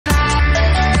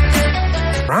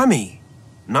Mami.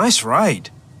 Nice ride.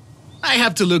 I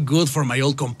have to look good for my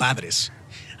old compadres.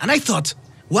 And I thought,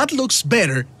 what looks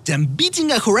better than beating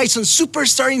a Horizon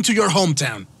superstar into your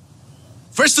hometown?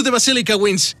 First to the Basilica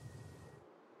wins.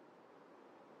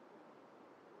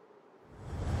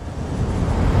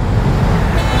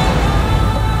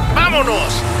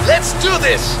 Vámonos! Let's do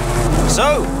this!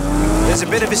 So, there's a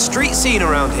bit of a street scene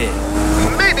around here.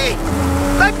 Maybe.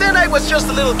 Back then I was just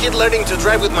a little kid learning to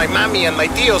drive with my mommy and my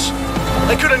tios.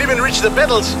 I couldn't even reach the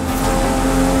pedals.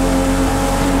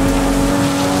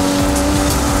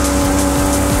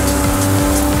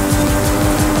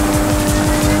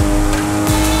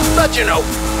 But you know,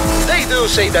 they do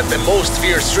say that the most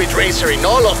fierce street racer in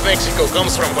all of Mexico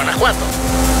comes from Guanajuato.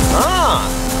 Ah,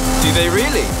 do they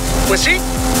really? Pues sí,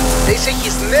 they say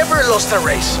he's never lost a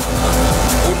race.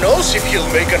 Who knows if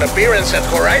he'll make an appearance at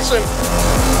Horizon?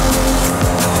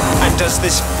 And does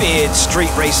this feared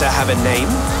street racer have a name?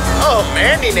 Oh,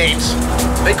 many names.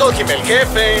 They call him El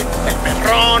Jefe, El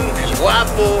Perrón, El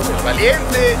Guapo, El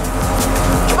Valiente.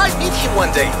 You might meet him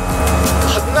one day,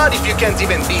 but not if you can't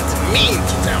even beat me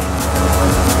into town.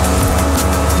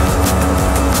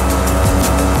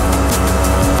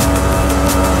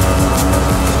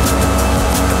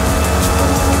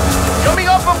 Coming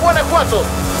up from Guanajuato,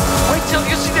 wait till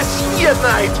you see the city at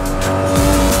night.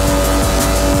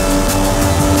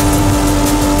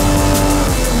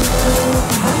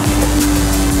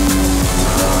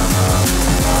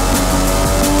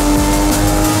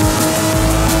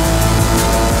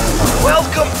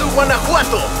 Welcome to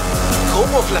Guanajuato,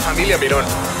 home of La Familia Mirón,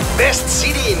 best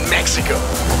city in Mexico.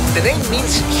 The name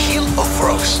means Hill of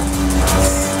Frogs.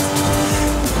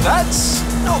 That's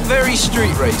not very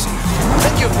street racing.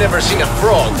 And you've never seen a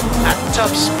frog at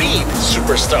top speed,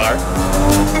 superstar.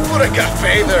 Put a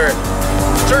cafe there.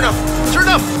 Turn up, turn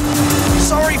up.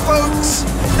 Sorry, folks.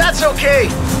 That's okay.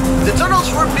 The tunnels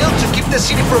were built to keep the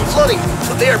city from flooding,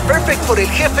 but they are perfect for El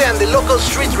Jefe and the local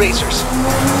street racers.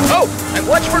 Oh, and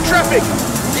watch for traffic.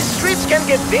 The streets can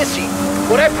get busy,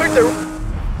 but I've heard the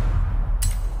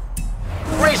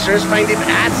racers find it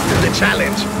adds to the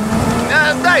challenge.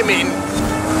 I mean,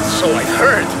 so I've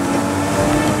heard.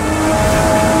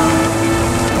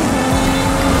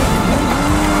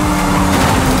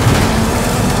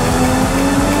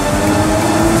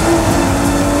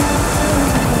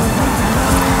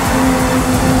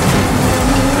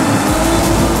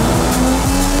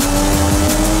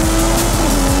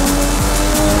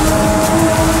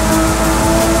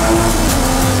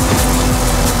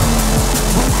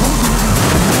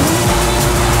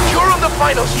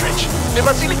 Final stretch. The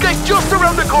Basilica is just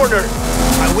around the corner.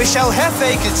 I wish El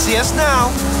Jefe could see us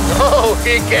now. Oh,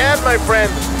 he can, my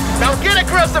friend. Now get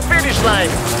across the finish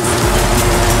line.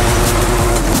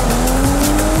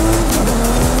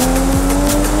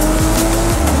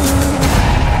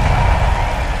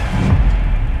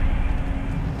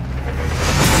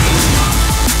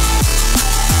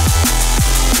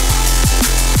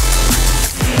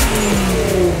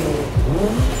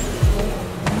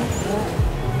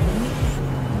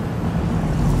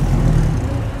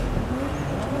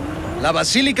 La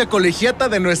Basílica Colegiata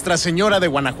de Nuestra Señora de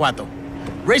Guanajuato.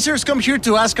 Racers come here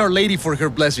to ask Our Lady for her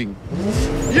blessing.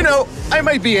 You know, I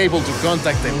might be able to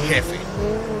contact El Jefe.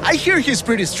 I hear he's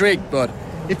pretty strict, but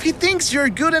if he thinks you're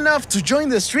good enough to join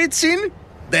the street scene,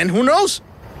 then who knows?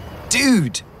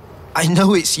 Dude, I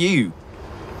know it's you.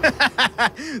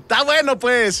 Está bueno,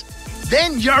 pues.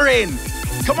 Then you're in.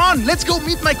 Come on, let's go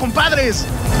meet my compadres.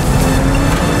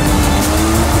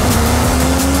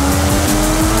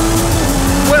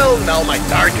 Well, now my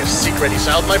darkest secret is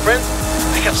out, my friend.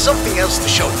 I have something else to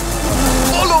show you.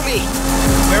 Follow me.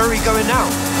 Where are we going now?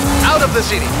 Out of the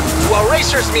city, to our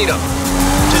racers meetup.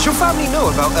 Does your family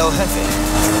know about El Jefe?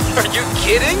 Are you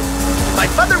kidding? My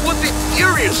father would be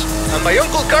furious, and my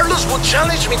Uncle Carlos would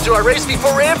challenge me to a race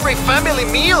before every family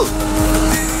meal.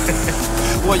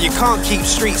 Well, you can't keep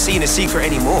street scene a secret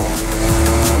anymore.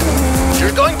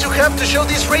 You're going to have to show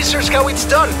these racers how it's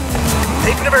done.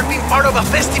 They've never been part of a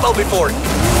festival before.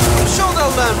 I'm sure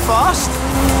they'll learn fast.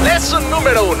 Lesson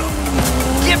número uno.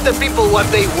 Give the people what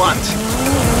they want.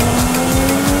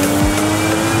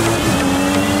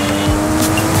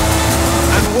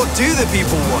 And what do the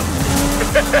people want?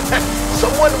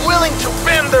 Someone willing to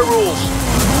bend the rules.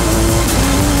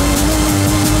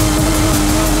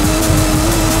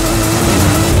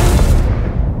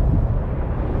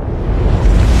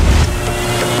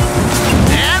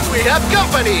 And we have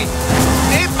company.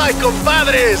 Meet my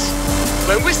compadres.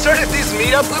 When we started this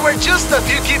meetup, we were just a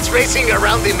few kids racing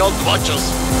around in old cochos.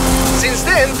 Since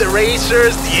then, the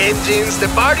racers, the engines, the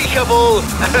party have all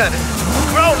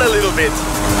grown a little bit.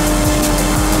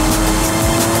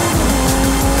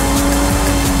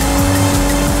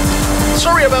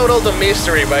 Sorry about all the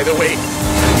mystery, by the way.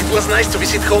 It was nice to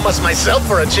visit Homas myself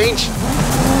for a change.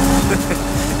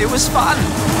 It was fun.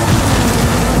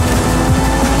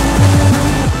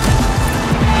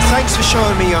 Thanks for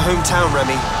showing me your hometown,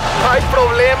 Remy. No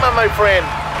problema, my friend.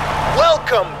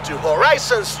 Welcome to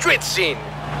Horizon Street Scene.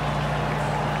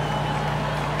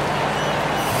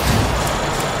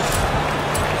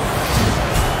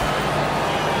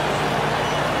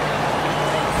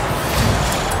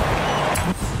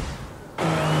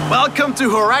 Welcome to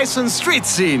Horizon Street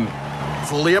Scene.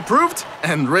 Fully approved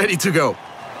and ready to go.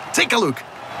 Take a look.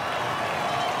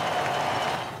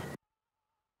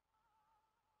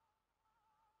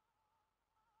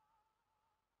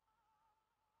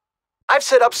 I've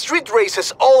set up street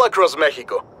races all across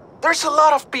Mexico. There's a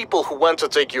lot of people who want to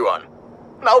take you on.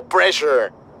 No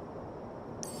pressure.